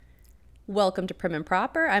Welcome to Prim and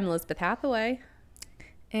Proper. I'm Elizabeth Hathaway.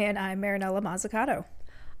 And I'm Marinella Mazzucato.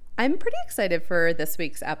 I'm pretty excited for this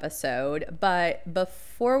week's episode, but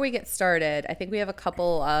before we get started, I think we have a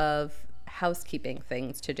couple of housekeeping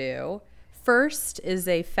things to do. First is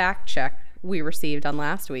a fact check we received on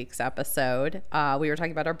last week's episode. We were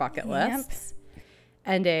talking about our bucket lists.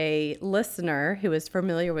 And a listener who is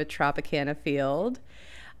familiar with Tropicana Field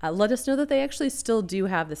let us know that they actually still do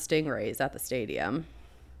have the Stingrays at the stadium.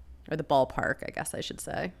 Or the ballpark, I guess I should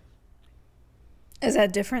say. Is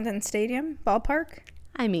that different than stadium, ballpark?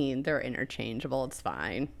 I mean, they're interchangeable. It's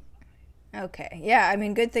fine. Okay. Yeah, I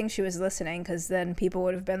mean, good thing she was listening, because then people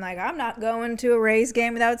would have been like, I'm not going to a Rays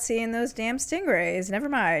game without seeing those damn Stingrays. Never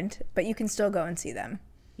mind. But you can still go and see them.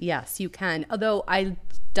 Yes, you can. Although I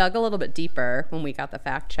dug a little bit deeper when we got the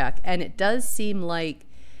fact check, and it does seem like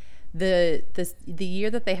the year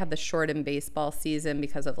that they had the shortened baseball season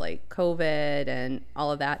because of like COVID and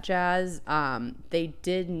all of that jazz, they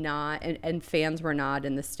did not, and fans were not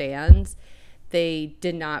in the stands. They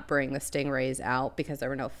did not bring the Stingrays out because there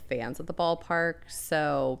were no fans at the ballpark.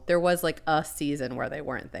 So there was like a season where they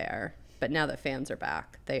weren't there. But now that fans are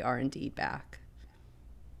back, they are indeed back.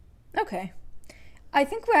 Okay. I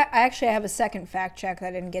think I actually have a second fact check that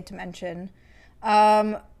I didn't get to mention.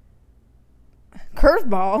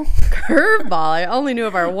 Curveball. I only knew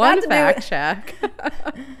of our one fact check.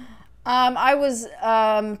 I was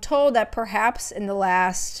told that perhaps in the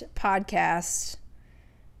last podcast,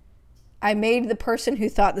 I made the person who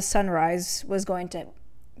thought the sunrise was going to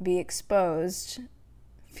be exposed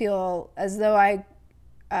feel as though I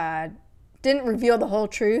didn't reveal the whole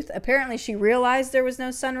truth. Apparently, she realized there was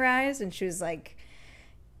no sunrise, and she was like,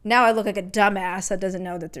 now I look like a dumbass that doesn't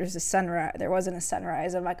know that there's a sunrise. There wasn't a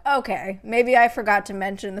sunrise. I'm like, okay, maybe I forgot to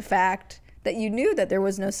mention the fact that you knew that there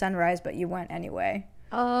was no sunrise, but you went anyway.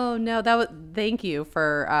 Oh no, thank you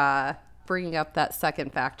for bringing up that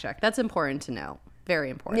second fact check. That's important to know. Very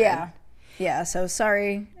important. Yeah. So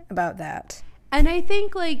sorry about that. And I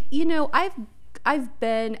think, like, I've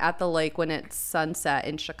been at the lake when it's sunset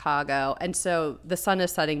in Chicago, and so the sun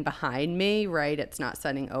is setting behind me, right? It's not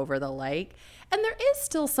setting over the lake. And there is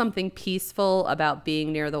still something peaceful about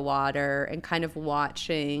being near the water and kind of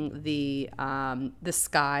watching the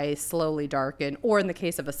sky slowly darken, or in the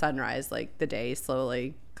case of a sunrise, like the day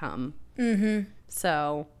slowly come. Mm-hmm.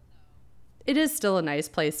 So it is still a nice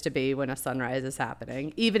place to be when a sunrise is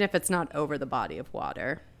happening, even if it's not over the body of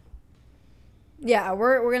water. Yeah,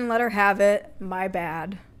 we're going to let her have it. My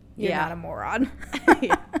bad. You're not a moron.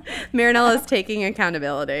 Yeah. Marinella is taking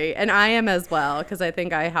accountability, and I am as well, because I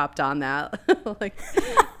think I hopped on that. Like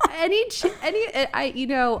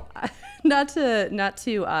not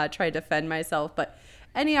to try to defend myself, but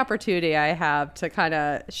any opportunity I have to kind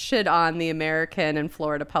of shit on the American and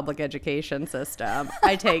Florida public education system,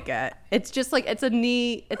 I take it. It's just like it's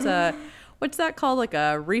a what's that called? Like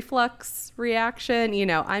a reflex reaction.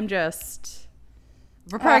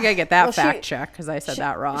 We're probably going to get that fact check because I said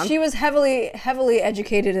that wrong. She was heavily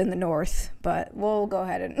educated in the North, but we'll go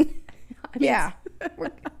ahead and... yeah.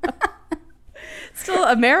 Still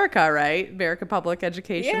America, right? America public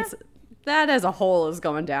education. Yeah. That as a whole is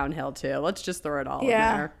going downhill, too. Let's just throw it all in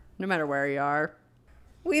there, no matter where you are.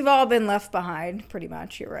 We've all been left behind, pretty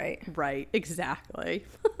much. You're right. Right, exactly.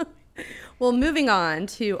 Well, moving on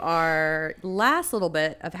to our last little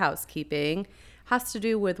bit of housekeeping has to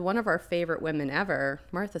do with one of our favorite women ever,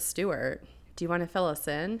 Martha Stewart. Do you want to fill us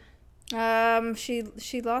in?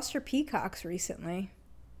 She lost her peacocks recently.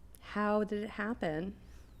 How did it happen?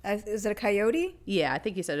 Is it a coyote? Yeah, I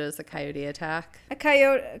think you said it was a coyote attack. A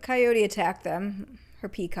coyote attacked them, her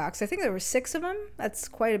peacocks. I think there were 6 of them. That's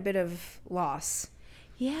quite a bit of loss.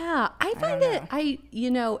 Yeah, I find it,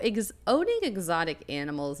 owning exotic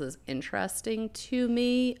animals is interesting to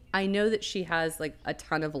me. I know that she has like a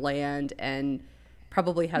ton of land and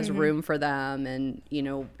probably has room for them and,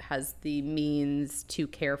 has the means to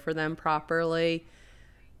care for them properly.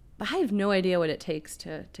 But I have no idea what it takes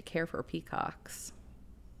to care for peacocks.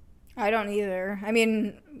 I don't either. I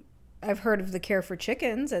mean, I've heard of the care for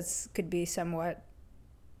chickens. That could be somewhat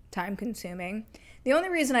time consuming. The only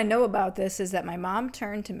reason I know about this is that my mom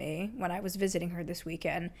turned to me when I was visiting her this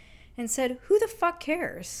weekend and said, "Who the fuck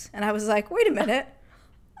cares?" And I was like, wait a minute.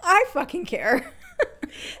 I fucking care.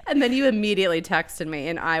 And then you immediately texted me,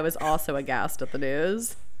 and I was also aghast at the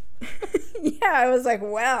news. Yeah, I was like,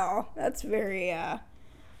 wow, that's very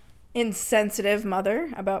insensitive,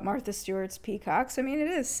 mother, about Martha Stewart's peacocks. I mean, it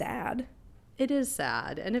is sad. It is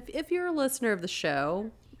sad. And if you're a listener of the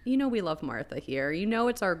show, we love Martha here.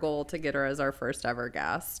 It's our goal to get her as our first ever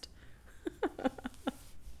guest.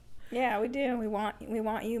 Yeah, we do. We want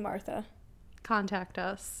you, Martha. contact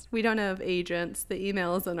us. We don't have agents. The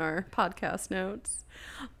email is in our podcast notes.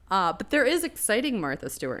 But there is exciting Martha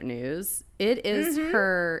Stewart news. It is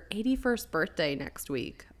her 81st birthday next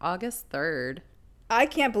week, August 3rd. I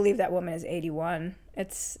can't believe that woman is 81.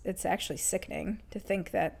 It's actually sickening to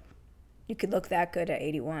think that you could look that good at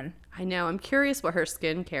 81. I know. I'm curious what her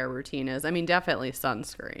skincare routine is. I mean, definitely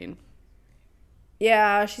sunscreen.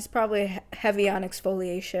 Yeah, she's probably heavy on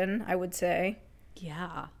exfoliation, I would say.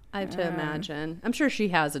 Yeah, I have to imagine. I'm sure she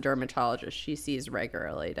has a dermatologist she sees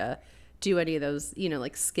regularly to do any of those,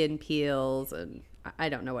 like skin peels, and I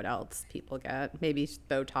don't know what else people get. Maybe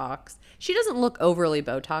Botox. She doesn't look overly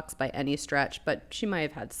Botox by any stretch, but she might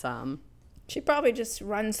have had some. She probably just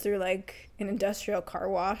runs through like an industrial car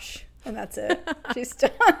wash, and that's it. She's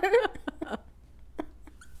done.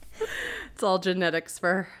 It's all genetics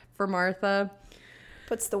for Martha.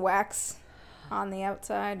 Puts the wax on the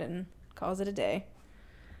outside and calls it a day.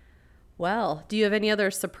 Well, do you have any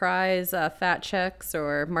other surprise fat chicks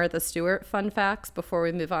or Martha Stewart fun facts before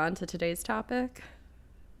we move on to today's topic?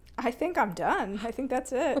 I think I'm done. I think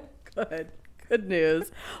that's it. Good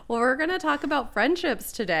news. Well, we're going to talk about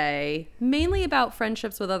friendships today, mainly about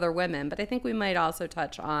friendships with other women, but I think we might also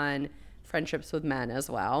touch on friendships with men as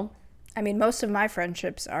well. I mean, most of my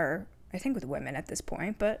friendships are, I think, with women at this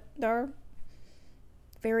point, but there are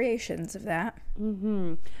variations of that.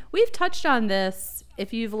 We've touched on this.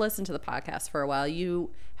 If you've listened to the podcast for a while,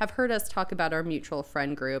 you have heard us talk about our mutual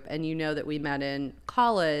friend group, and you know that we met in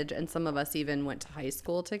college, and some of us even went to high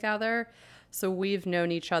school together. So we've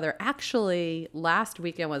known each other. Actually, last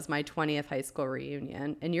weekend was my 20th high school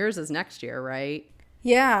reunion, and yours is next year, right?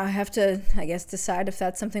 Yeah, I have to, I guess, decide if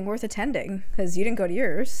that's something worth attending, because you didn't go to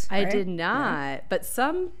yours. I right? did not, but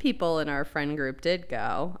some people in our friend group did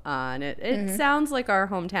go. And it sounds like our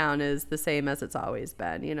hometown is the same as it's always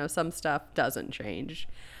been. Some stuff doesn't change.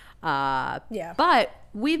 Yeah. But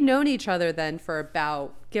we've known each other then for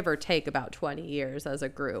about, give or take, about 20 years as a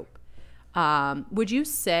group. Would you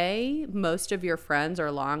say most of your friends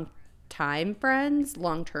are long-term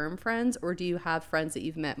friends, or do you have friends that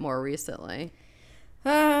you've met more recently?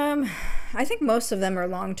 I think most of them are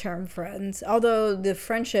long-term friends, although the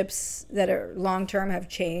friendships that are long-term have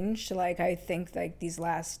changed. Like, I think like these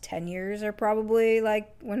last 10 years are probably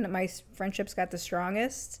like when my friendships got the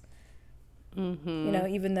strongest.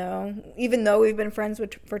 Even though we've been friends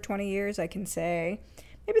for 20 years, I can say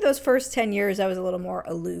maybe those first 10 years I was a little more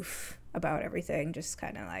aloof about everything, just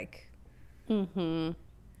kind of like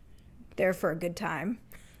there for a good time.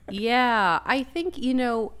 Yeah, I think,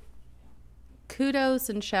 kudos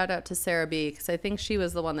and shout out to Sarah B, because I think she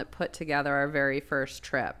was the one that put together our very first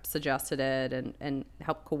trip, suggested it, and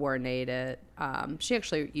helped coordinate it. She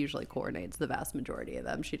actually usually coordinates the vast majority of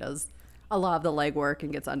them. She does a lot of the legwork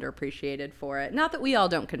and gets underappreciated for it. Not that we all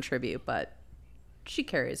don't contribute, but she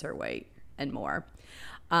carries her weight and more.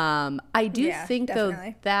 I do think,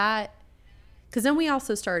 definitely. Though, that... Because then we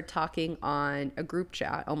also started talking on a group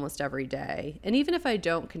chat almost every day. And even if I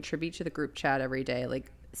don't contribute to the group chat every day, like,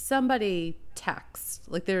 somebody texts,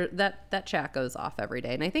 like that chat goes off every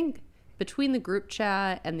day. And I think between the group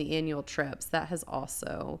chat and the annual trips, that has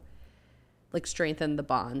also like strengthened the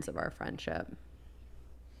bonds of our friendship.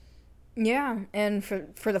 Yeah, and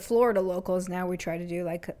for the Florida locals now, we try to do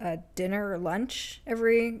like a dinner or lunch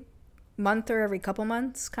every month or every couple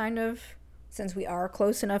months, kind of, since we are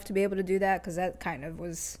close enough to be able to do that, because that kind of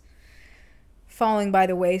was falling by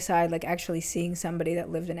the wayside. Like, actually seeing somebody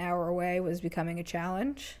that lived an hour away was becoming a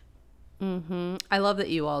challenge. I love that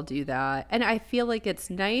you all do that. And I feel like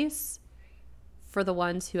it's nice for the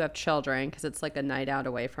ones who have children, because it's like a night out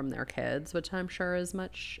away from their kids, which I'm sure is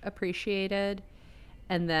much appreciated.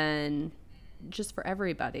 And then just for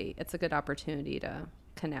everybody, it's a good opportunity to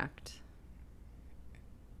connect.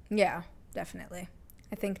 Yeah, definitely.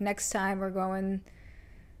 I think next time we're going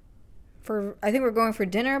for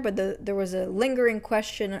dinner, but there was a lingering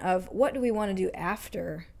question of what do we want to do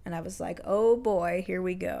after? And I was like, oh boy, here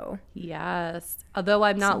we go. Yes. Although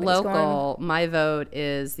I'm not local, my vote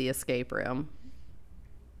is the escape room.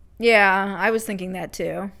 Yeah, I was thinking that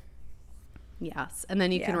too. Yes. And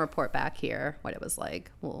then you can report back here what it was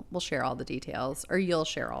like. We'll share all the details, or you'll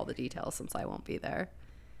share all the details since I won't be there.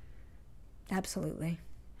 Absolutely.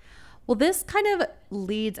 Well, this kind of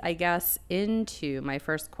leads, I guess, into my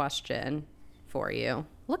first question for you.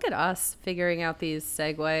 Look at us figuring out these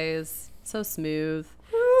segues. So smooth.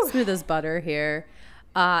 Woo. Smooth as butter here.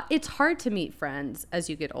 It's hard to meet friends as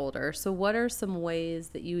you get older. So what are some ways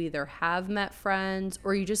that you either have met friends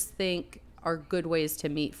or you just think are good ways to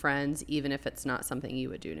meet friends, even if it's not something you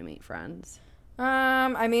would do to meet friends?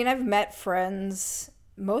 I mean, I've met friends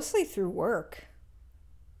mostly through work.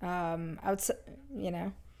 outside,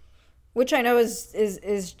 which I know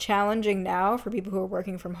is challenging now for people who are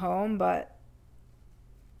working from home, but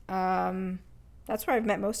that's where I've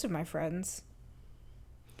met most of my friends.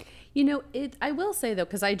 I will say though,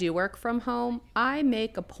 because I do work from home, I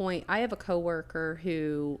make a point. I have a coworker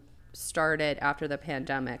who started after the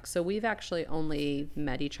pandemic, so we've actually only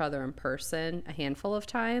met each other in person a handful of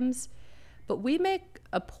times, but we make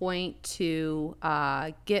a point to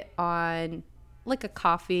get on like a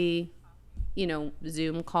coffee,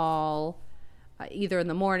 Zoom call, either in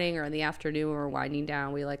the morning or in the afternoon when we're winding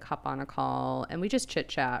down. We like hop on a call and we just chit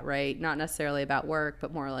chat, right? Not necessarily about work,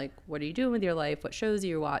 but more like, what are you doing with your life? What shows are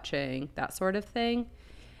you watching? That sort of thing.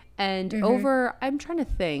 And I'm trying to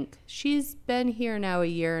think, she's been here now a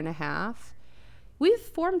year and a half. We've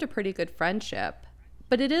formed a pretty good friendship,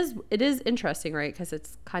 but it is interesting, right? Because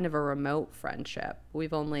it's kind of a remote friendship.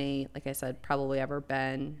 We've only, like I said, probably ever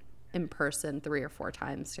been in person 3 or 4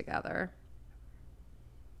 times together.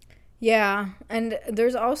 Yeah, and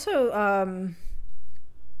there's also,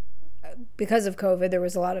 because of COVID, there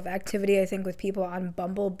was a lot of activity, I think, with people on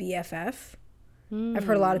Bumble BFF. I've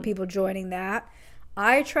heard a lot of people joining that.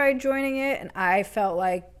 I tried joining it, and I felt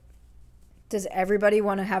like, does everybody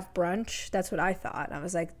want to have brunch? That's what I thought. I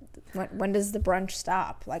was like, when does the brunch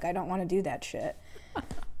stop? Like, I don't want to do that shit.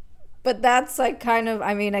 But that's like kind of,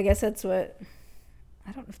 I mean, I guess that's what,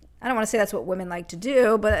 I don't want to say that's what women like to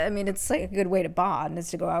do, but I mean, it's like a good way to bond is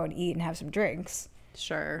to go out and eat and have some drinks.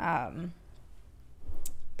 Sure.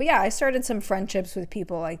 But yeah, I started some friendships with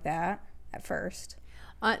people like that at first.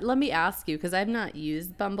 Let me ask you, because I've not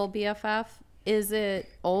used Bumble BFF. Is it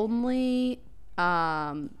only,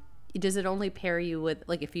 does it only pair you with,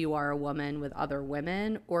 like, if you are a woman with other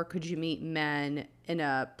women, or could you meet men in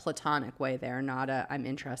a platonic way there, not a I'm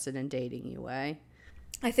interested in dating you way?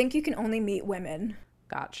 I think you can only meet women.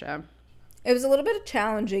 Gotcha. It was a little bit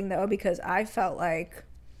challenging, though, because I felt like,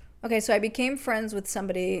 okay, so I became friends with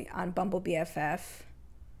somebody on Bumble BFF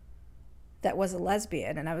that was a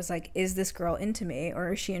lesbian, and I was like, is this girl into me,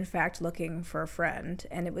 or is she in fact looking for a friend?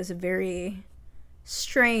 And it was a very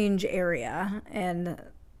strange area, and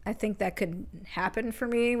I think that could happen for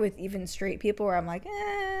me with even straight people, where I'm like,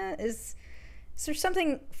 is there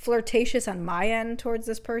something flirtatious on my end towards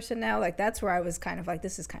this person now? Like, that's where I was kind of like,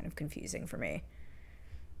 this is kind of confusing for me.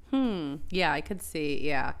 Yeah, I could see.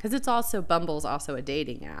 Yeah, because Bumble's also a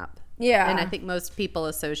dating app. Yeah. And I think most people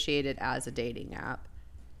associate it as a dating app.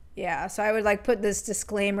 Yeah, so I would like put this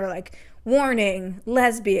disclaimer like, warning,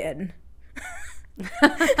 lesbian.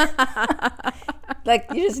 Like,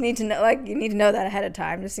 you just need to know, like, you need to know that ahead of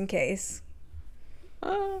time just in case.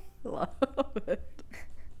 Love it.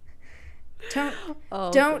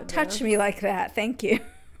 Don't touch me like that. Thank you.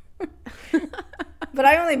 But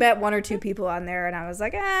I only met 1 or 2 people on there, and I was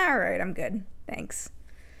like, all right, I'm good. Thanks.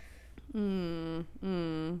 Did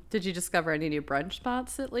you discover any new brunch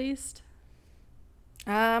spots at least?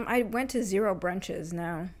 I went to 0 brunches.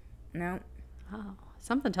 No. Oh,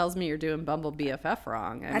 something tells me you're doing Bumble BFF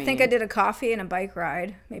wrong. I think I did a coffee and a bike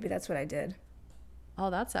ride. Maybe that's what I did. Oh,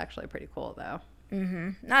 that's actually pretty cool, though.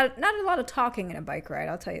 Not a lot of talking in a bike ride,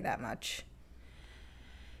 I'll tell you that much.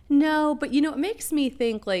 No, but it makes me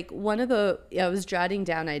think, like, I was jotting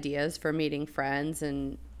down ideas for meeting friends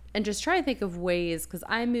and just trying to think of ways, because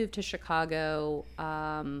I moved to Chicago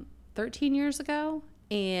 13 years ago,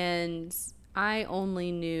 and I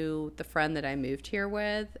only knew the friend that I moved here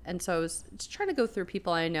with. And so I was just trying to go through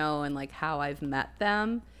people I know and like how I've met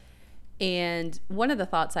them. And one of the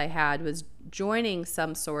thoughts I had was joining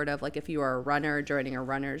some sort of, like, if you are a runner, joining a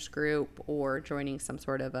runner's group, or joining some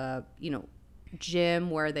sort of a, gym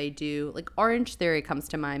where they do, like, Orange Theory comes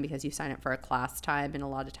to mind because you sign up for a class time, and a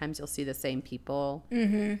lot of times you'll see the same people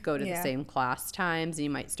go to the same class times, and you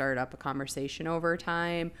might start up a conversation over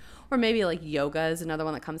time. Or maybe like yoga is another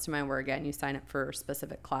one that comes to mind, where again you sign up for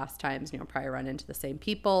specific class times and you'll probably run into the same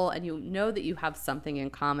people, and you know that you have something in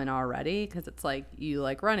common already because it's like you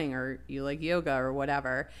like running or you like yoga or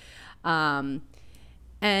whatever. And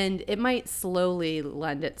it might slowly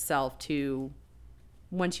lend itself to,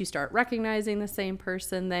 once you start recognizing the same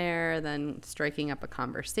person there, then striking up a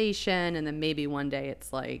conversation, and then maybe one day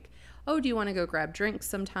it's like, oh, do you want to go grab drinks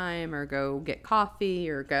sometime, or go get coffee,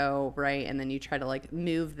 or go, right? And then you try to like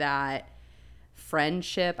move that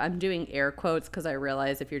friendship. I'm doing air quotes because I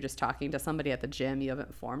realize if you're just talking to somebody at the gym, you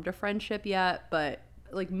haven't formed a friendship yet, but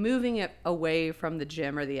like moving it away from the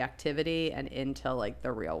gym or the activity and into like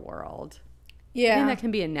the real world. Yeah. I think that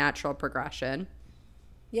can be a natural progression.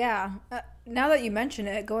 Yeah. Now that you mention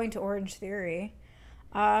it, going to Orange Theory,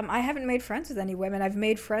 I haven't made friends with any women. I've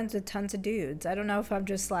made friends with tons of dudes. I don't know if I'm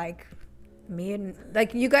just like Me and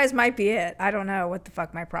like you guys might be it. I don't know what the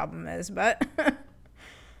fuck my problem is, but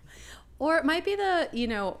Or it might be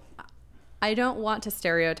I don't want to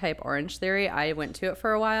stereotype Orange Theory. I went to it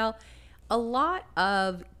for a while. A lot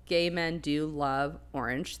of gay men do love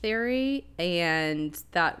Orange Theory, and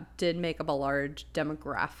that did make up a large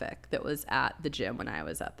demographic that was at the gym when I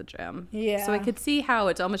was at the gym. Yeah. So I could see how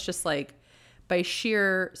it's almost just like by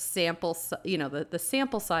sheer sample, the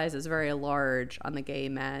sample size is very large on the gay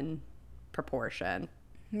men proportion.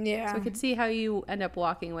 yeah. So I could see how you end up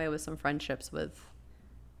walking away with some friendships with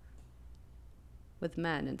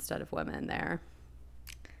men instead of women there.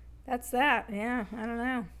 That's that. Yeah, I don't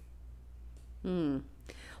know.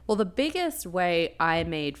 Well, the biggest way I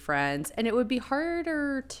made friends, and it would be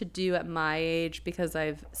harder to do at my age because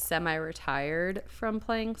I've semi-retired from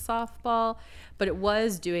playing softball, but it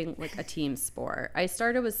was doing like a team sport. I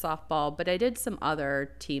started with softball, but I did some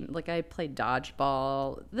other team, like I played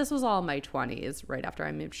dodgeball. This was all in my 20s, right after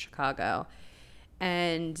I moved to Chicago.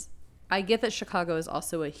 And I get that Chicago is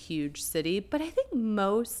also a huge city, but I think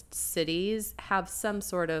most cities have some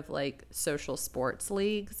sort of like social sports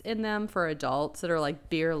leagues in them for adults that are like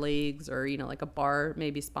beer leagues, or, like a bar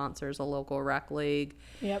maybe sponsors a local rec league.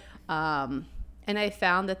 Yep. And I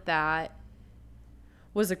found that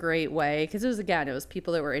was a great way because it was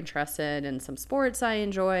people that were interested in some sports I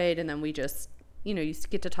enjoyed. And then we just, you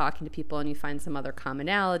get to talking to people and you find some other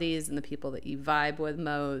commonalities and the people that you vibe with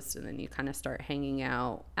most. And then you kind of start hanging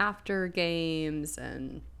out after games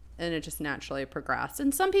and it just naturally progressed.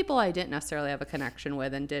 And some people I didn't necessarily have a connection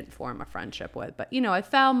with and didn't form a friendship with. But, I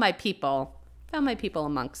found my people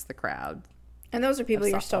amongst the crowd. And those are people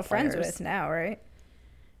you're still players. friends with now, right?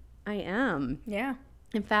 I am. Yeah.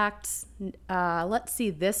 In fact, let's see,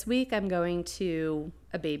 this week I'm going to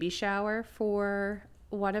a baby shower for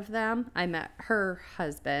one of them. I met her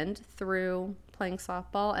husband through playing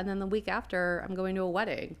softball, and then the week after I'm going to a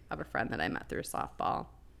wedding of a friend that I met through softball.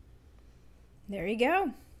 There you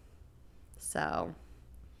go. So,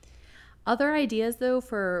 other ideas though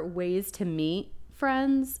for ways to meet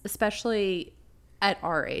friends, especially at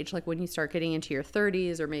our age, like when you start getting into your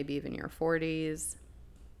 30s or maybe even your 40s,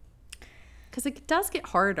 because it does get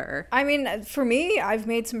harder. I mean, for me, I've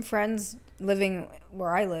made some friends living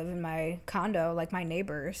where I live in my condo, like my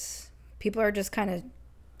neighbors. People are just kind of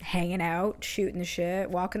hanging out, shooting the shit,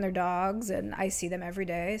 walking their dogs, and I see them every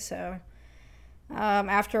day. So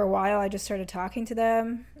after a while, I just started talking to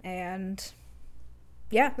them, and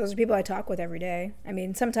yeah, those are people I talk with every day. I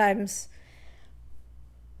mean, sometimes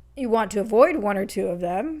you want to avoid one or two of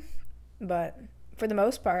them, but for the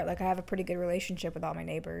most part, like I have a pretty good relationship with all my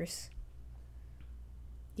neighbors.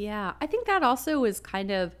 Yeah, I think that also is kind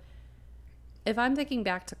of, if I'm thinking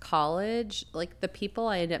back to college, like the people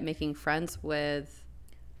I ended up making friends with,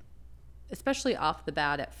 especially off the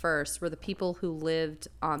bat at first, were the people who lived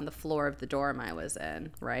on the floor of the dorm I was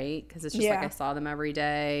in, right? Because it's just like I saw them every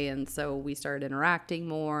day, and so we started interacting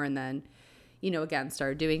more, and then, again,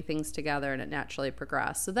 started doing things together, and it naturally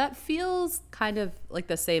progressed. So that feels kind of like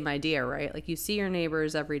the same idea, right? Like you see your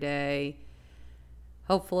neighbors every day.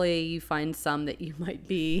 Hopefully you find some that you might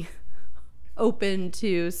be open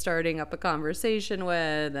to starting up a conversation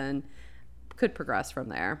with and could progress from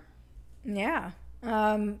there. Yeah.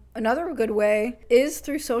 Another good way is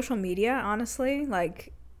through social media, honestly.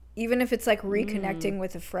 Like, even if it's like reconnecting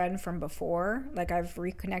with a friend from before. Like, I've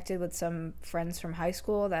reconnected with some friends from high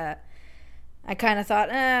school that I kind of thought,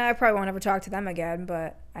 I probably won't ever talk to them again,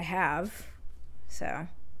 but I have. So...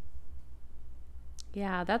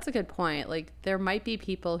 yeah, that's a good point. Like, there might be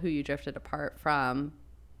people who you drifted apart from,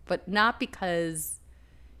 but not because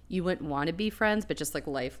you wouldn't want to be friends, but just like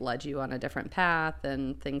life led you on a different path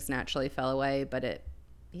and things naturally fell away. But it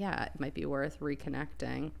might be worth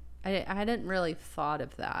reconnecting. I hadn't really thought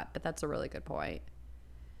of that, but that's a really good point.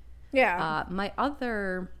 Yeah. My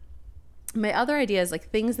other idea is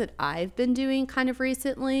like things that I've been doing kind of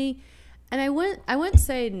recently, and I wouldn't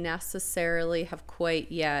say necessarily have quite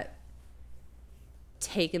yet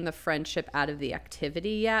taken the friendship out of the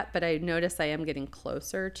activity yet, but I notice I am getting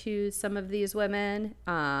closer to some of these women.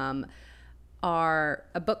 Are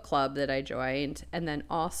a book club that I joined, and then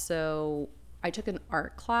also I took an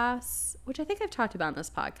art class, which I think I've talked about in this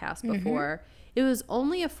podcast before. It was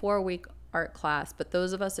only a 4-week art class, but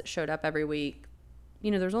those of us that showed up every week,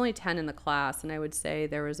 there's only 10 in the class, and I would say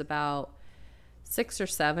there was about 6 or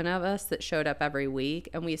 7 of us that showed up every week,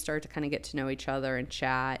 and we started to kind of get to know each other and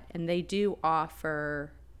chat. And they do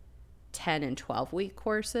offer 10 and 12-week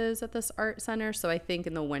courses at this art center. So I think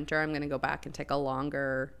in the winter I'm going to go back and take a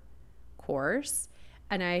longer course.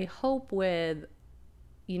 And I hope with,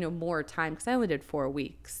 more time, because I only did 4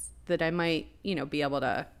 weeks, that I might, be able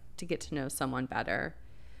to to get to know someone better.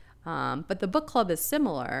 But the book club is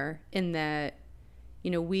similar in that,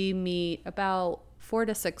 we meet about 4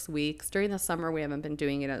 to 6 weeks. During the summer, we haven't been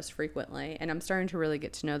doing it as frequently. And I'm starting to really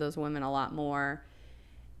get to know those women a lot more.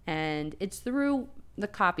 And it's through the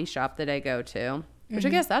coffee shop that I go to, which I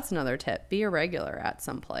guess that's another tip. Be a regular at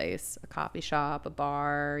some place, a coffee shop, a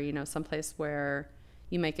bar, someplace where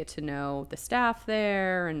you might get to know the staff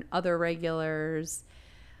there and other regulars.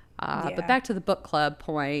 But back to the book club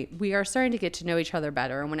point, we are starting to get to know each other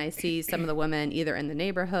better. And when I see some of the women either in the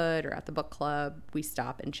neighborhood or at the book club, we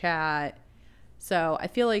stop and chat. So I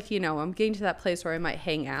feel like, I'm getting to that place where I might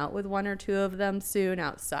hang out with one or two of them soon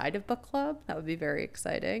outside of book club. That would be very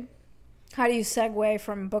exciting. How do you segue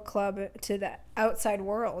from book club to the outside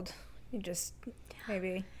world? You just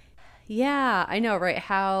maybe. Yeah, I know, right?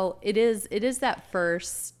 How it is that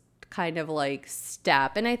first kind of like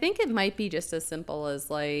step. And I think it might be just as simple as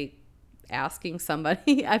like asking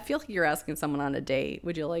somebody. I feel like you're asking someone on a date.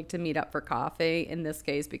 Would you like to meet up for coffee? In this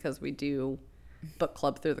case, because we do book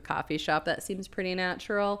club through the coffee shop, that seems pretty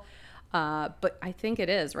natural. But I think it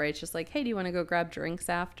is, right? It's just like, hey, do you want to go grab drinks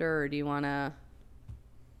after, or do you want to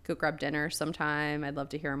go grab dinner sometime? I'd love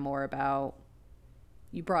to hear more about,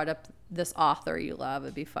 you brought up this author you love.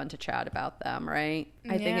 It'd be fun to chat about them, right?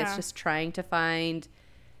 I think it's just trying to find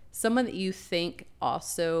someone that you think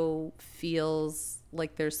also feels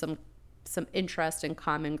like there's some interest and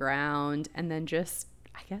common ground, and then just,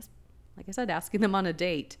 I guess, like I said, asking them on a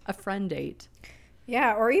date, a friend date.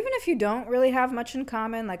 Yeah, or even if you don't really have much in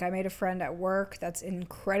common, like I made a friend at work that's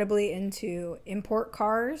incredibly into import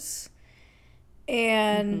cars,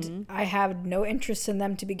 and I have no interest in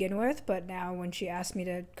them to begin with, but now when she asked me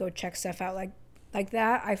to go check stuff out like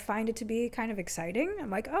that, I find it to be kind of exciting. I'm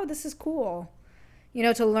like, oh, this is cool,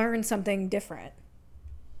 to learn something different.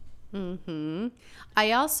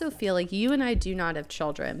 I also feel like you and I do not have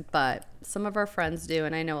children, but some of our friends do,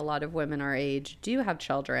 and I know a lot of women our age do have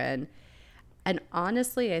children. And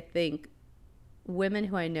honestly, I think women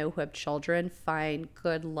who I know who have children find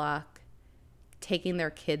good luck taking their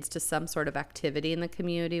kids to some sort of activity in the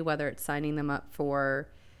community, whether it's signing them up for,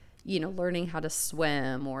 learning how to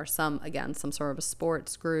swim, or some sort of a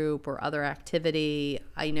sports group or other activity.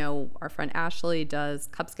 I know our friend Ashley does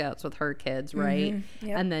Cub Scouts with her kids, right?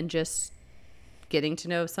 Yep. And then just getting to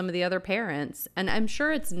know some of the other parents. And I'm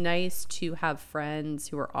sure it's nice to have friends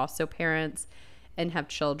who are also parents and have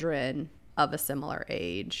children of a similar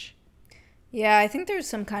age. Yeah, I think there's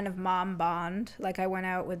some kind of mom bond. Like I went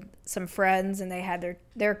out with some friends and they had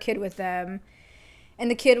their kid with them. And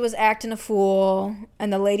the kid was acting a fool,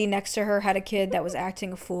 and the lady next to her had a kid that was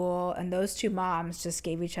acting a fool, and those two moms just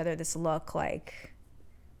gave each other this look like,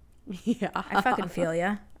 yeah, I fucking feel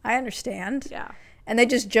ya. I understand. Yeah. And they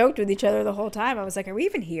just joked with each other the whole time. I was like, are we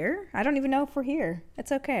even here? I don't even know if we're here.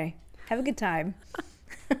 It's okay. Have a good time.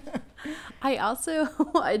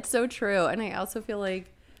 It's so true. And I also feel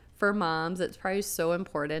like for moms, it's probably so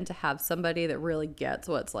important to have somebody that really gets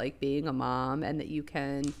what it's like being a mom, and that you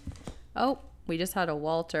can, we just had a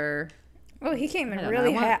Walter. Oh, he came in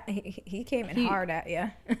really he came in hard at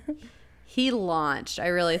you. He launched. I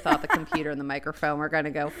really thought the computer and the microphone were going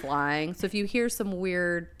to go flying. So if you hear some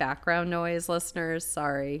weird background noise, listeners,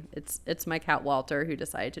 sorry. It's my cat Walter, who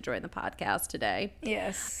decided to join the podcast today.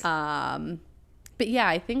 Yes. But yeah,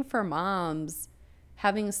 I think for moms,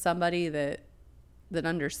 having somebody that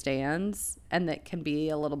understands and that can be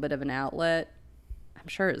a little bit of an outlet, I'm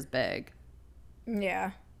sure is big.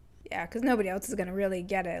 Yeah. Yeah, because nobody else is going to really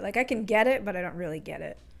get it. Like, I can get it, but I don't really get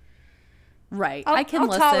it. Right. I'll listen.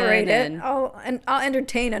 Tolerate it. I'll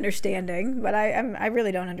entertain understanding, but I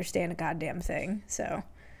really don't understand a goddamn thing. So.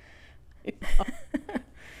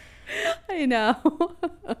 I know.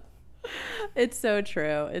 It's so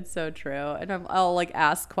true. It's so true. And I'll like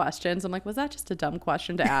ask questions. I'm like, was that just a dumb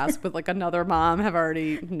question to ask? But like another mom have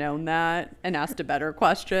already known that and asked a better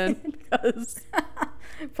question because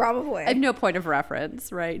probably I have no point of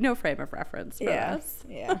reference, right? No frame of reference for this.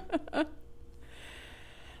 Yeah.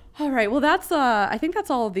 All right. Well, that's I think that's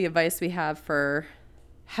all of the advice we have for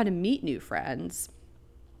how to meet new friends.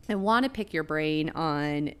 I want to pick your brain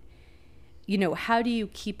on, how do you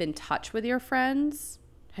keep in touch with your friends?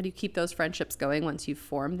 How do you keep those friendships going once you've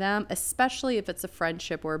formed them, especially if it's a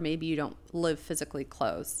friendship where maybe you don't live physically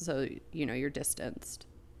close, so, you're distanced?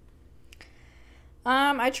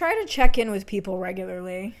 I try to check in with people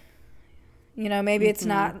regularly. Maybe it's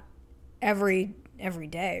not every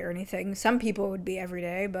day or anything. Some people would be every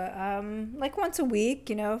day, but like once a week,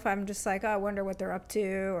 if I'm just like, oh, I wonder what they're up to,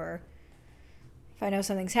 or if I know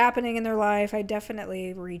something's happening in their life, I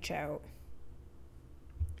definitely reach out.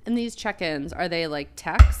 And these check-ins, are they like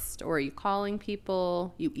text, or are you calling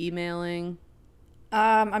people? You emailing?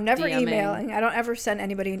 I'm never DMing? emailing. I don't ever send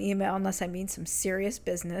anybody an email unless I mean some serious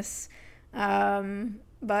business.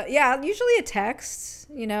 But yeah, usually a text,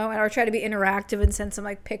 you know, or try to be interactive and send some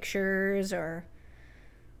like pictures or,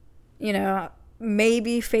 you know,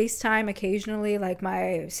 maybe FaceTime occasionally. Like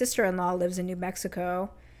my sister-in-law lives in New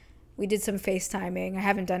Mexico. We did some FaceTiming. I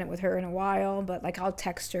haven't done it with her in a while, but like I'll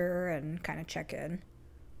text her and kind of check in.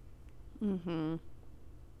 Mm-hmm.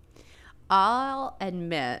 I'll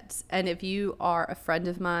admit, and if you are a friend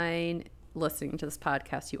of mine listening to this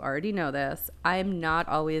podcast, you already know this, I'm not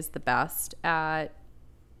always the best at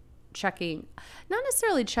checking, not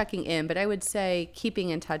necessarily checking in, but I would say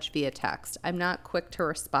keeping in touch via text. I'm not quick to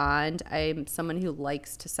respond. I'm someone who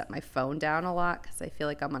likes to set my phone down a lot because I feel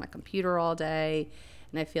like I'm on a computer all day,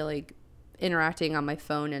 and I feel like interacting on my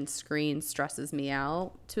phone and screen stresses me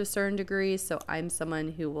out to a certain degree. So I'm someone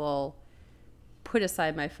who will put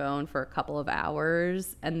aside my phone for a couple of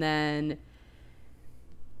hours and then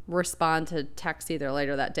respond to text either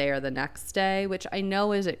later that day or the next day, which I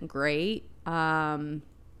know isn't great. I'm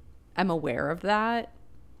aware of that,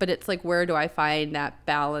 but it's like, where do I find that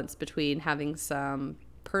balance between having some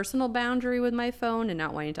personal boundary with my phone and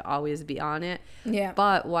not wanting to always be on it,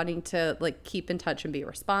 but wanting to like keep in touch and be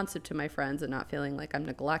responsive to my friends and not feeling like I'm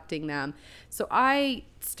neglecting them. So I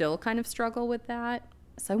still kind of struggle with that.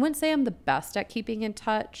 So I wouldn't say I'm the best at keeping in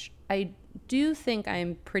touch. I do think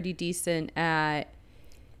I'm pretty decent at,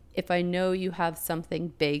 if I know you have something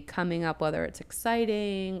big coming up, whether it's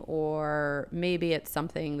exciting or maybe it's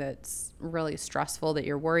something that's really stressful that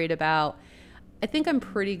you're worried about, I think I'm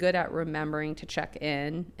pretty good at remembering to check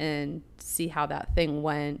in and see how that thing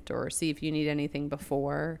went, or see if you need anything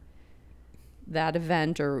before that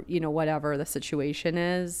event, or, you know, whatever the situation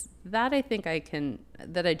is. That I think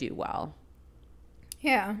that I do well.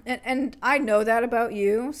 Yeah, and I know that about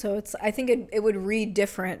you, so I think it would read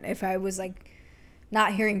different if I was like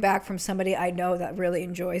not hearing back from somebody I know that really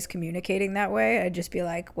enjoys communicating that way. I'd just be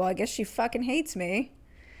like, well, I guess she fucking hates me.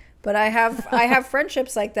 But I have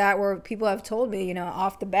friendships like that where people have told me, you know,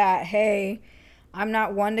 off the bat, hey, I'm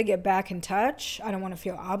not one to get back in touch. I don't want to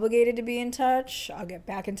feel obligated to be in touch. I'll get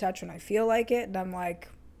back in touch when I feel like it. And I'm like,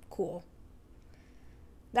 cool.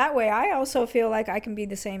 That way, I also feel like I can be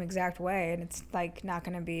the same exact way, and it's like not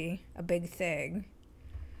going to be a big thing.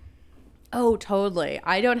 Oh, totally.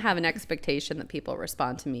 I don't have an expectation that people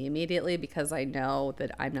respond to me immediately because I know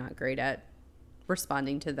that I'm not great at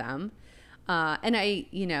responding to them. And I,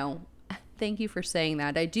 you know, thank you for saying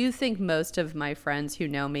that. I do think most of my friends who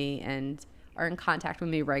know me and are in contact with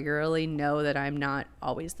me regularly know that I'm not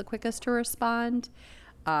always the quickest to respond.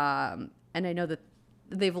 And I know that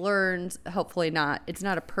they've learned, hopefully it's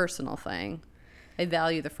not a personal thing. I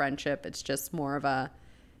value the friendship. It's just more of a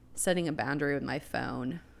setting a boundary with my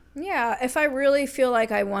phone. Yeah, if I really feel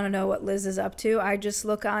like I want to know what Liz is up to, I just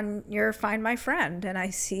look on your Find My Friend and I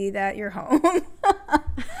see that you're home.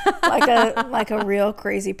 like a real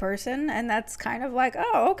crazy person. And that's kind of like,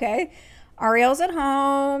 oh, okay. Ariel's at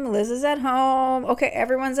home. Liz is at home. Okay,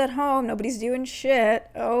 everyone's at home. Nobody's doing shit.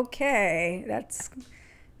 Okay,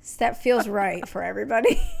 that feels right for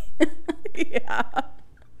everybody. Yeah.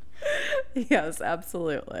 Yes,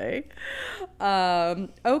 absolutely.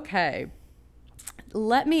 Okay.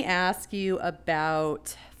 Let me ask you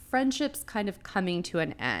about friendships kind of coming to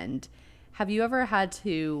an end. Have you ever had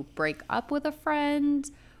to break up with a friend,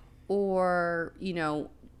 or, you know,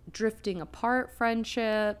 drifting apart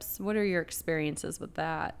friendships? What are your experiences with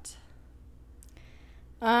that?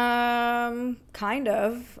 Kind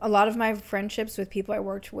of. A lot of my friendships with people I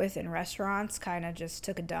worked with in restaurants kind of just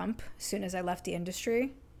took a dump as soon as I left the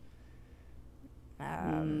industry.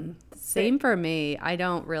 Same for me. I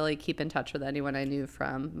don't really keep in touch with anyone I knew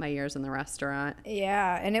from my years in the restaurant.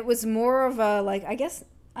 Yeah, and it was more of a, like, I guess,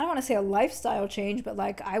 I don't want to say a lifestyle change, but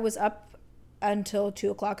like I was up until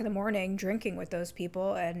 2:00 in the morning drinking with those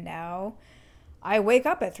people, and now I wake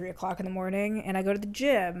up at 3:00 in the morning and I go to the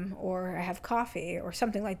gym, or I have coffee or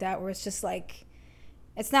something like that, where it's just like,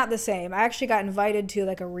 it's not the same. I actually got invited to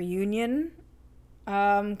like a reunion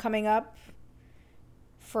coming up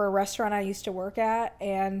for a restaurant I used to work at,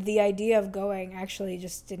 and the idea of going actually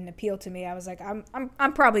just didn't appeal to me. I was like,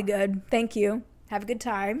 I'm probably good. Thank you. Have a good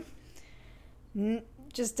time.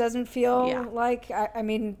 Just doesn't feel like, I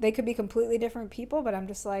mean, they could be completely different people, but I'm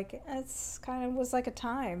just like, it's kind of was like a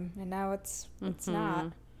time, and now it's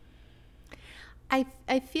not.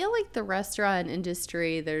 I feel like the restaurant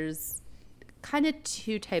industry, there's kind of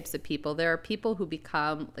two types of people. There are people who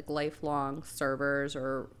become like lifelong servers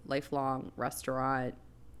or lifelong restaurant.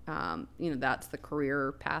 You know, that's the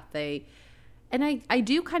career path they And I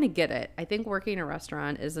do kind of get it. I think working in a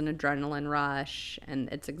restaurant is an adrenaline rush and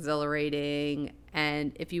it's exhilarating.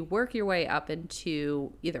 And if you work your way up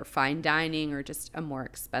into either fine dining or just a more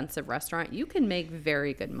expensive restaurant, you can make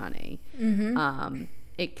very good money.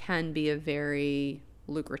 It can be a very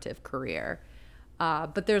lucrative career.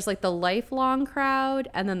 But there's like the lifelong crowd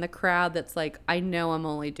and then the crowd that's like, I know I'm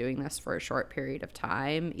only doing this for a short period of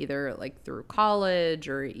time, either like through college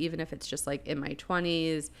or even if it's just like in my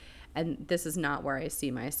 20s. And this is not where I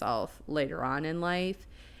see myself later on in life.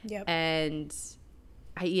 Yep. And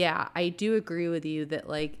I do agree with you that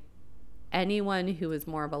like anyone who is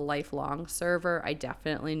more of a lifelong server, I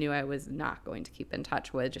definitely knew I was not going to keep in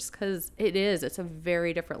touch with just because it's a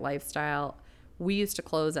very different lifestyle. We used to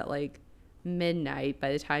close at like midnight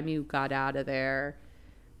by the time you got out of there.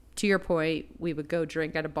 To your point, we would go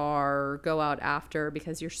drink at a bar or go out after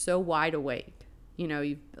because you're so wide awake. You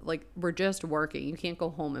know, we're just working. You can't go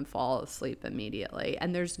home and fall asleep immediately.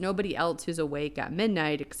 And there's nobody else who's awake at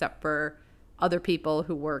midnight except for other people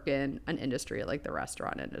who work in an industry like the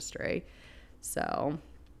restaurant industry. So,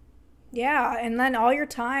 yeah. And then all your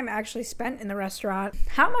time actually spent in the restaurant.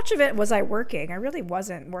 How much of it was I working? I really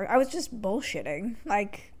wasn't. I was just bullshitting.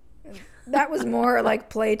 Like, that was more like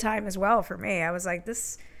playtime as well for me. I was like,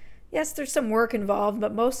 yes, there's some work involved,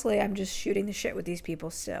 but mostly I'm just shooting the shit with these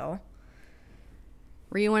people still.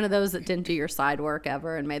 Were you one of those that didn't do your side work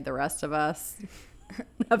ever and made the rest of us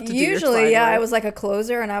have to do Usually, your side work? I was like a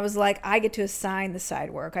closer, and I was like, I get to assign the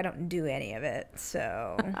side work. I don't do any of it,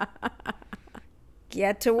 so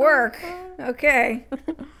get to work. Okay.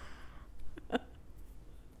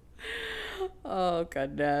 Oh,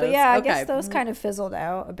 goodness. But yeah, I guess those kind of fizzled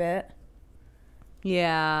out a bit.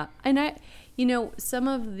 Yeah. And some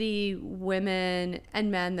of the women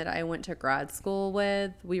and men that I went to grad school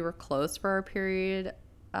with, we were close for a period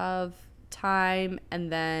of time. And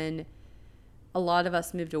then a lot of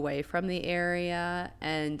us moved away from the area.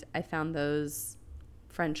 And I found those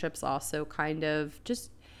friendships also kind of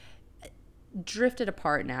just drifted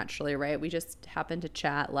apart naturally, right? We just happened to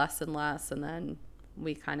chat less and less. And then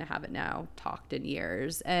we kind of haven't now talked in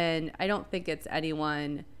years. And I don't think it's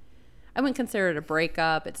anyone... I wouldn't consider it a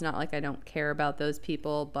breakup. It's not like I don't care about those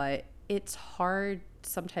people, but it's hard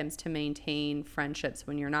sometimes to maintain friendships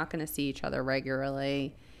when you're not going to see each other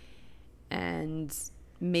regularly. And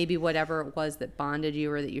maybe whatever it was that bonded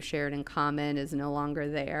you or that you shared in common is no longer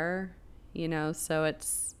there, So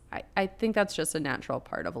I think that's just a natural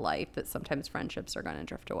part of life that sometimes friendships are going to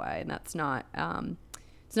drift away. And that's not,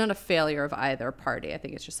 it's not a failure of either party. I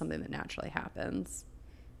think it's just something that naturally happens.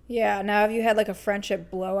 Yeah. Now, have you had like a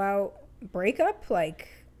friendship blowout breakup? Like,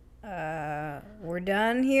 we're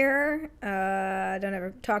done here. Don't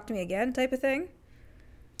ever talk to me again type of thing?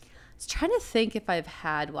 I was trying to think if I've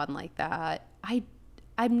had one like that.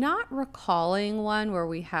 I'm not recalling one where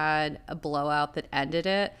we had a blowout that ended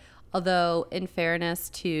it. Although, in fairness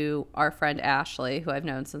to our friend Ashley, who I've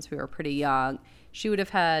known since we were pretty young, she would have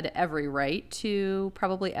had every right to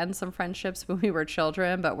probably end some friendships when we were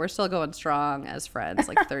children, but we're still going strong as friends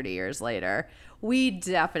like 30 years later. We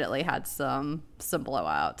definitely had some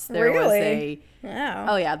blowouts. There was Wow.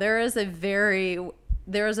 Oh yeah, there is a very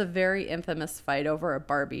infamous fight over a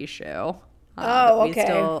Barbie shoe. Oh, okay. We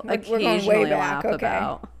still We're going occasionally way back. laugh Okay.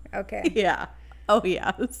 about. Okay. Yeah. Oh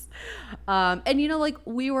yes. And like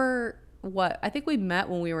we were I think we met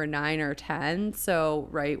when we were 9 or 10. So,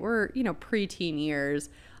 right, we're, preteen years.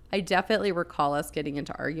 I definitely recall us getting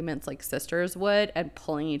into arguments like sisters would and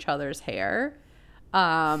pulling each other's hair.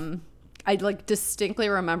 I like distinctly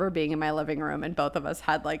remember being in my living room and both of us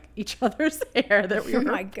had like each other's hair that we were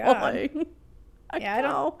pulling. I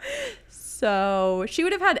know. So she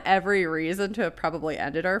would have had every reason to have probably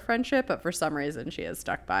ended our friendship, but for some reason she has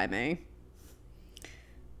stuck by me.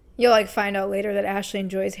 You'll like find out later that Ashley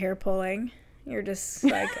enjoys hair pulling. You're just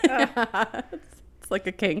like, oh. Yeah, it's like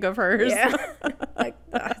a kink of hers. Yeah, like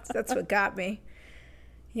that's what got me.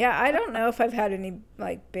 Yeah, I don't know if I've had any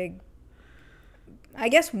like big. I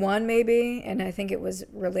guess one maybe, and I think it was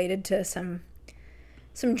related to some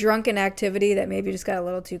drunken activity that maybe just got a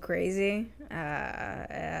little too crazy,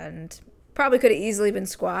 and probably could have easily been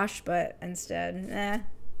squashed, but instead,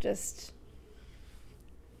 just.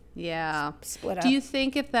 Yeah. Split up. Do you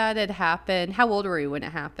think if that had happened, how old were you when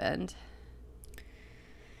it happened?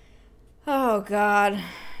 Oh, God.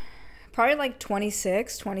 Probably like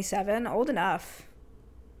 26, 27, old enough.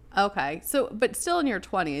 Okay. So, but still in your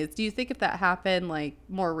 20s, do you think if that happened like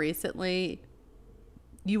more recently,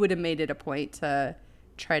 you would have made it a point to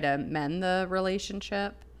try to mend the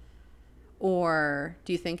relationship? Or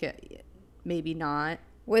do you think it maybe not?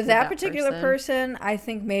 With that particular person, I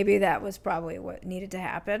think maybe that was probably what needed to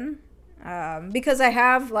happen. because I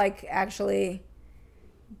have like actually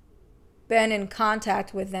been in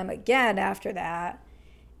contact with them again after that,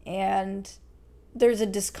 and there's a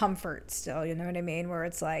discomfort still, you know what I mean, where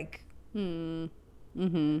it's like we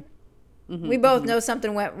both know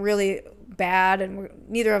something went really bad, and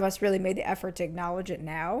neither of us really made the effort to acknowledge it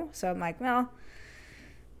now. So I'm like, well,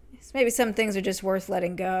 maybe some things are just worth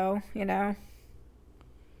letting go, you know?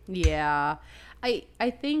 Yeah. I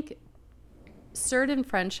think certain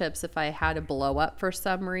friendships, if I had a blow up for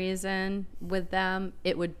some reason with them,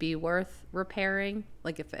 it would be worth repairing,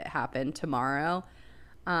 like if it happened tomorrow.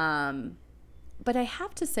 But I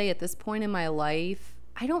have to say, at this point in my life,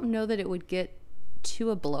 I don't know that it would get to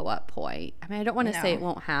a blow up point. I mean, I don't want to say it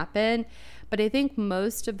won't happen, but I think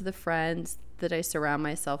most of the friends that I surround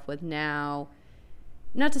myself with now,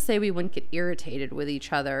 not to say we wouldn't get irritated with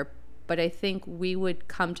each other, but I think we would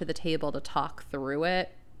come to the table to talk through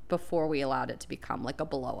it before we allowed it to become like a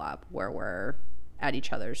blow up where we're at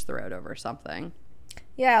each other's throat over something.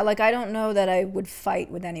 Yeah, like I don't know that I would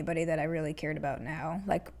fight with anybody that I really cared about now.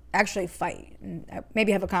 Like actually fight and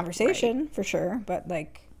maybe have a conversation for sure, but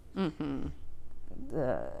like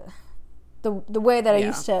the way that I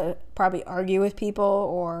used to probably argue with people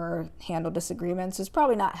or handle disagreements is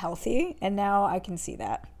probably not healthy, and now I can see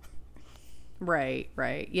that. Right.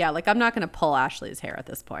 Yeah, like I'm not going to pull Ashley's hair at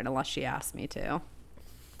this point unless she asks me to.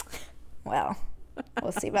 Well,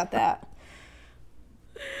 we'll see about that.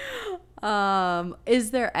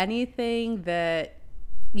 Is there anything that,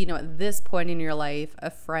 you know, at this point in your life,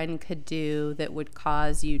 a friend could do that would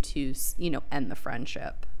cause you to, you know, end the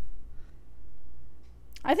friendship?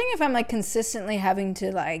 I think if I'm like consistently having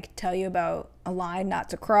to like tell you about a line not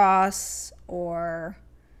to cross, or,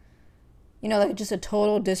 you know, like just a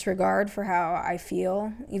total disregard for how I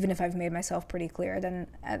feel, even if I've made myself pretty clear, then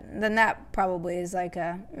that probably is like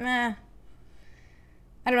a meh.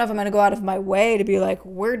 I don't know if I'm going to go out of my way to be like,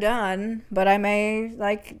 we're done, but I may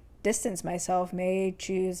like distance myself, may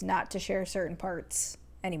choose not to share certain parts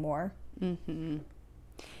anymore.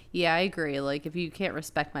 Yeah, I agree. Like if you can't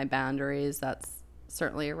respect my boundaries, that's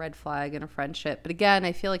certainly a red flag in a friendship. But again,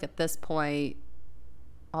 I feel like at this point,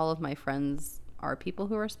 all of my friends are people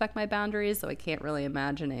who respect my boundaries, so I can't really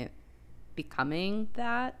imagine it becoming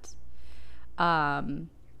that.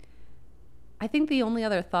 I think the only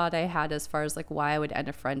other thought I had as far as like why I would end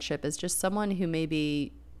a friendship is just someone who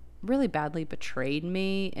maybe really badly betrayed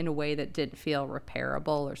me in a way that didn't feel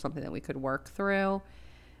repairable or something that we could work through.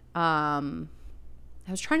 I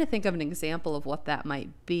was trying to think of an example of what that might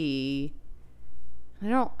be. I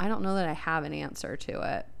don't know that I have an answer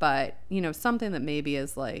to it, but you know, something that maybe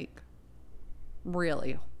is like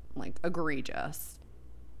really like egregious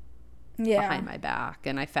behind my back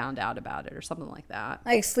and I found out about it or something like that.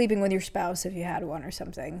 Like sleeping with your spouse if you had one or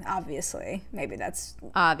something, obviously. Maybe that's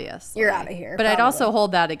obvious. You're out of here. But probably. I'd also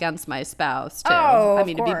hold that against my spouse too. I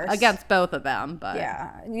mean, it'd be against both of them, but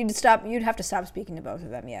yeah, you'd have to stop speaking to both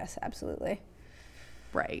of them. Yes, absolutely.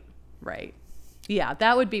 Right. Yeah,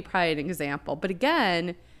 that would be probably an example. But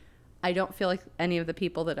again, I don't feel like any of the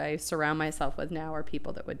people that I surround myself with now are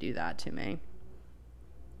people that would do that to me.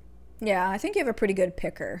 Yeah, I think you have a pretty good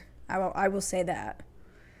picker. I will say that.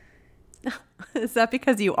 Is that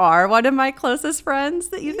because you are one of my closest friends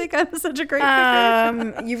that you think I'm such a great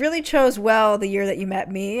picker? You really chose well the year that you met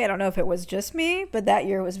me. I don't know if it was just me, but that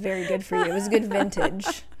year was very good for you. It was good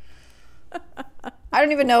vintage. I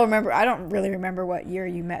don't really remember what year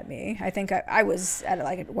you met me. I think I was at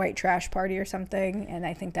like a white trash party or something, and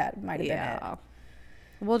I think that might have been it.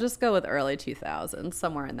 We'll just go with early 2000s,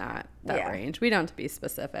 somewhere in that range. We don't have to be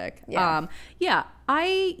specific. Yeah.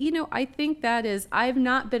 I think that is, I've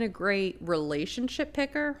not been a great relationship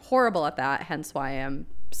picker, horrible at that, hence why I'm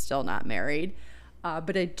still not married.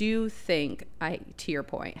 But I do think to your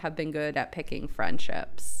point, have been good at picking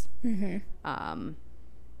friendships. And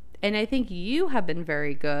I think you have been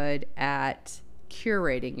very good at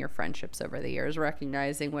curating your friendships over the years,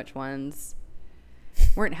 recognizing which ones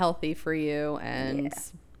weren't healthy for you and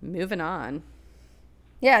moving on.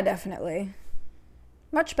 Yeah, definitely.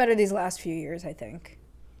 Much better these last few years, I think.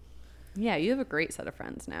 Yeah, you have a great set of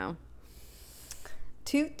friends now.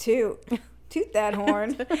 Toot toot. Toot that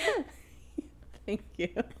horn. Thank you.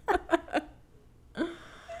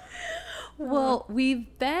 Well,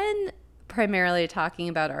 we've been primarily talking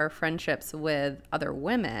about our friendships with other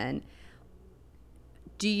women.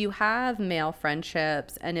 Do you have male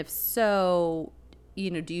friendships? And if so,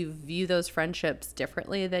 do you view those friendships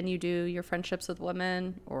differently than you do your friendships with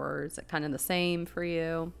women, or is it kind of the same for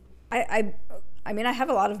you? I mean, I have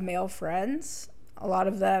a lot of male friends. A lot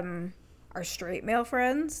of them are straight male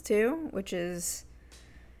friends too, which is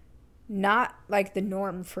not like the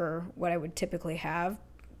norm for what I would typically have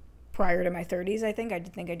prior to my 30s. I think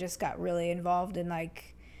I just got really involved in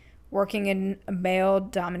like working in a male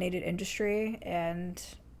dominated industry and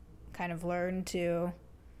kind of learned to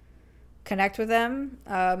connect with them.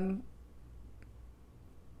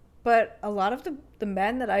 But a lot of the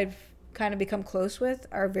men that I've kind of become close with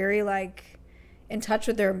are very like in touch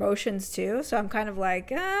with their emotions too. So I'm kind of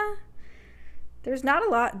like, there's not a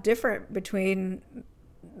lot different between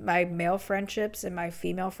my male friendships and my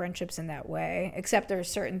female friendships in that way, except there's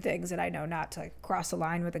certain things that I know not to like cross a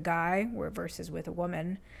line with a guy where versus with a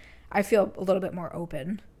woman, I feel a little bit more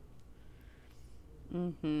open.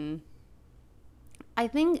 I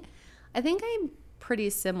think I'm pretty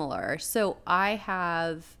similar. So I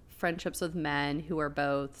have friendships with men who are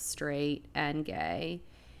both straight and gay,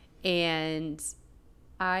 and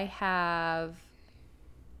I have,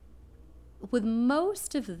 with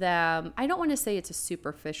most of them, I don't want to say it's a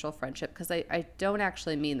superficial friendship because I don't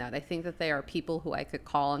actually mean that. I think that they are people who I could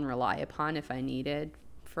call and rely upon if I needed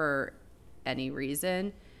for any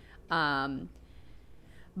reason.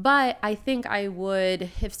 But I think I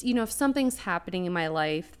would, if something's happening in my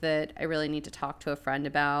life that I really need to talk to a friend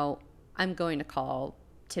about, I'm going to call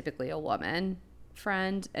typically a woman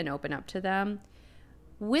friend and open up to them.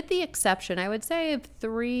 With the exception, I would say, of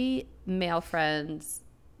 3 male friends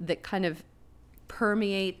that kind of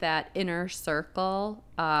permeate that inner circle.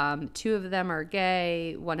 2 of them are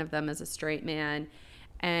gay, 1 of them is a straight man,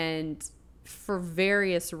 and for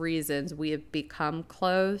various reasons we have become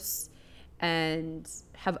close and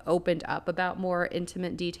have opened up about more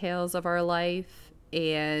intimate details of our life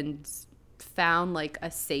and found like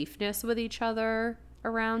a safeness with each other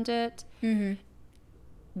around it.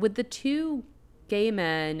 With the 2 gay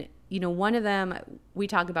men, one of them, we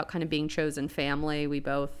talk about kind of being chosen family. We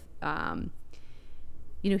both,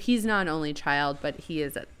 he's not an only child, but he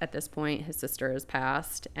is at this point, his sister has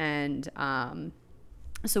passed. And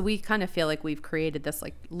so we kind of feel like we've created this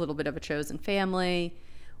like little bit of a chosen family.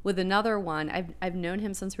 With another one, I've known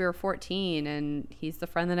him since we were 14, and he's the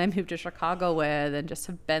friend that I moved to Chicago with, and just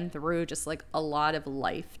have been through just like a lot of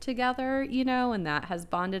life together, and that has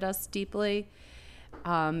bonded us deeply.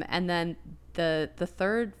 And then the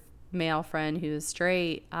third male friend who's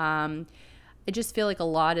straight, I just feel like a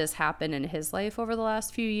lot has happened in his life over the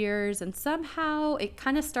last few years, and somehow it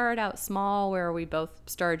kind of started out small where we both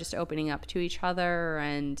started just opening up to each other,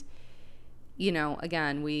 and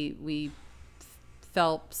again, we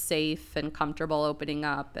felt safe and comfortable opening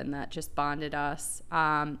up, and that just bonded us.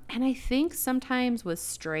 And I think sometimes with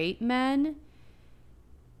straight men,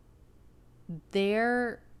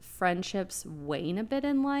 their friendships wane a bit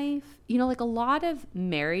in life. Like a lot of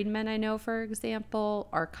married men I know, for example,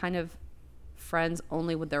 are kind of friends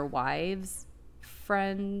only with their wives'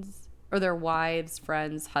 friends, or their wives'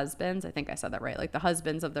 friends' husbands. I think I said that right. Like the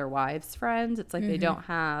husbands of their wives' friends. It's like they don't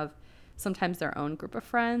have sometimes their own group of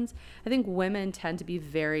friends. I think women tend to be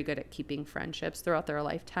very good at keeping friendships throughout their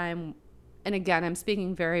lifetime. And again, I'm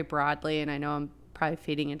speaking very broadly, and I know I'm probably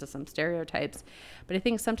feeding into some stereotypes, but I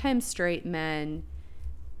think sometimes straight men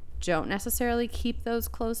don't necessarily keep those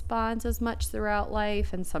close bonds as much throughout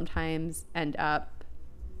life, and sometimes end up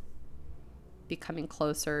becoming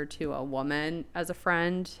closer to a woman as a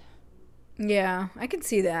friend. Yeah, I could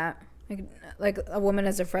see that. Like a woman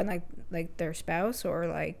as a friend, like their spouse, or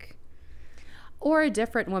like... Or a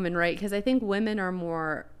different woman, right? Because I think women are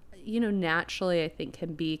more, naturally, I think,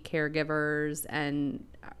 can be caregivers and,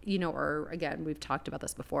 or again, we've talked about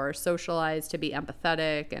this before, socialized to be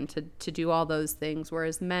empathetic and to do all those things,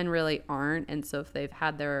 whereas men really aren't. And so if they've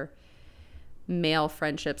had their male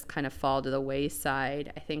friendships kind of fall to the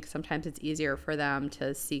wayside, I think sometimes it's easier for them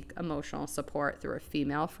to seek emotional support through a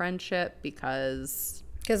female friendship because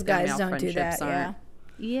guys don't do that.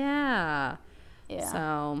 Yeah.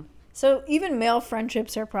 So even male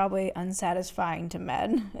friendships are probably unsatisfying to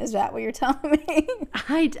men. Is that what you're telling me?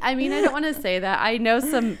 I mean, I don't want to say that. I know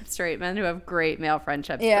some straight men who have great male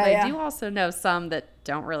friendships, but I do also know some that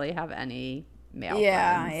don't really have any male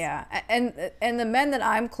friends. Yeah. And the men that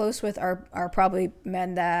I'm close with are probably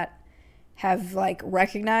men that have like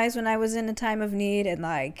recognized when I was in a time of need and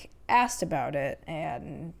like asked about it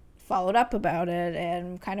and followed up about it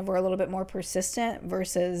and kind of were a little bit more persistent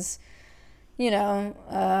versus...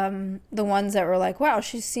 the ones that were like, wow,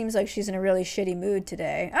 she seems like she's in a really shitty mood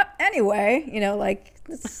today. Anyway, like...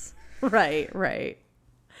 It's... Right.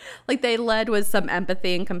 Like they led with some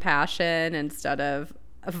empathy and compassion instead of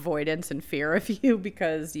avoidance and fear of you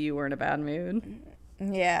because you were in a bad mood.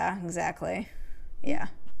 Yeah, exactly. Yeah.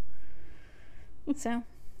 So...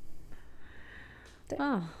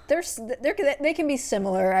 they can be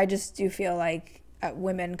similar. I just do feel like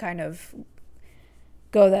women kind of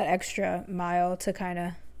go that extra mile to kind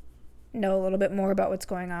of know a little bit more about what's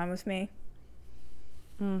going on with me.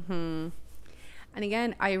 Mm-hmm. And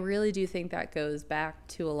again, I really do think that goes back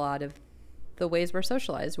to a lot of the ways we're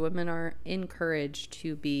socialized. Women are encouraged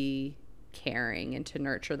to be caring and to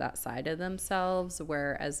nurture that side of themselves,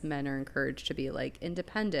 whereas men are encouraged to be like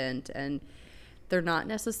independent, and they're not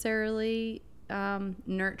necessarily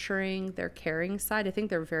nurturing their caring side. I think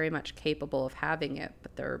they're very much capable of having it,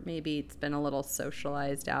 but maybe it's been a little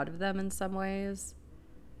socialized out of them in some ways.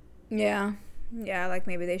 Yeah, like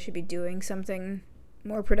maybe they should be doing something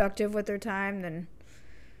more productive with their time than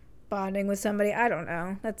bonding with somebody. I don't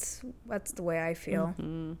know. That's the way I feel.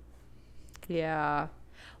 Mm-hmm. Yeah.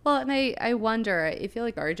 Well, and I wonder, I feel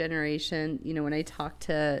like our generation, when I talk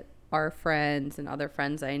to our friends and other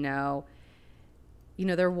friends I know,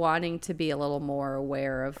 they're wanting to be a little more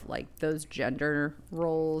aware of like those gender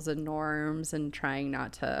roles and norms and trying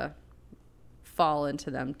not to fall into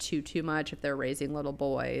them too much if they're raising little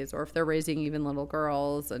boys or if they're raising even little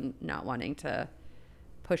girls, and not wanting to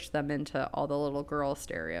push them into all the little girl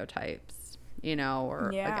stereotypes, or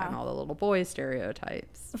again, all the little boy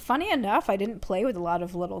stereotypes. Funny enough, I didn't play with a lot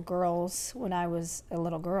of little girls when I was a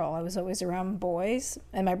little girl. I was always around boys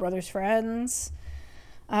and my brother's friends.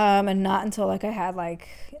 And not until like I had like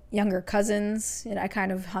younger cousins, I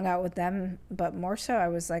kind of hung out with them, but more so I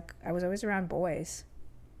was always around boys.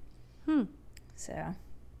 So.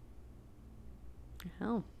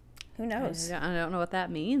 Oh. Who knows? I don't know what that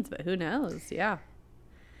means, but who knows? Yeah.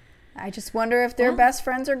 I just wonder if their best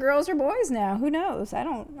friends are girls or boys now. Who knows? I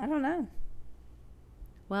don't know.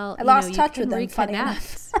 Well, I lost touch with them. Funny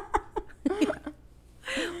enough.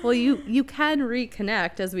 Well, you can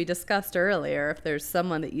reconnect, as we discussed earlier, if there's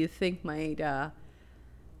someone that you think might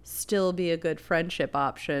still be a good friendship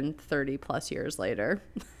option 30 plus years later.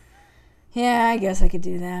 Yeah, I guess I could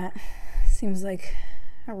do that. Seems like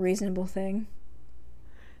a reasonable thing.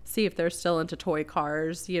 See if they're still into toy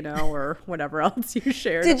cars, or whatever else you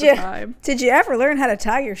shared at the time. Did you ever learn how to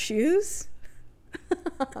tie your shoes?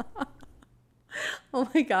 Oh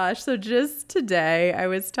my gosh. So just today I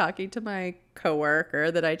was talking to my coworker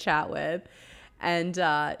that I chat with, and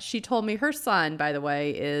she told me her son, by the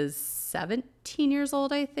way, is 17 years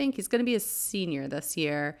old, I think. He's going to be a senior this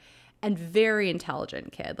year, and very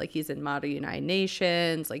intelligent kid. Like he's in Model United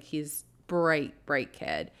Nations. Like he's bright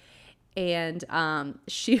kid. And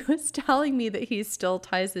she was telling me that he still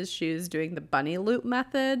ties his shoes doing the bunny loop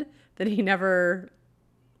method, that he never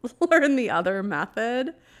learned the other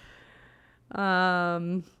method.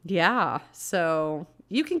 Yeah. So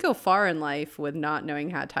you can go far in life with not knowing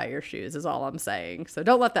how to tie your shoes is all I'm saying. So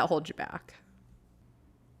don't let that hold you back.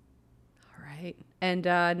 All right. And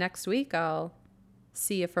next week I'll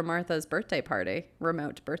see you for Martha's birthday party,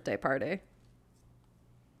 remote birthday party.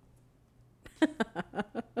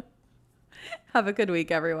 Have a good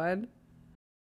week, everyone.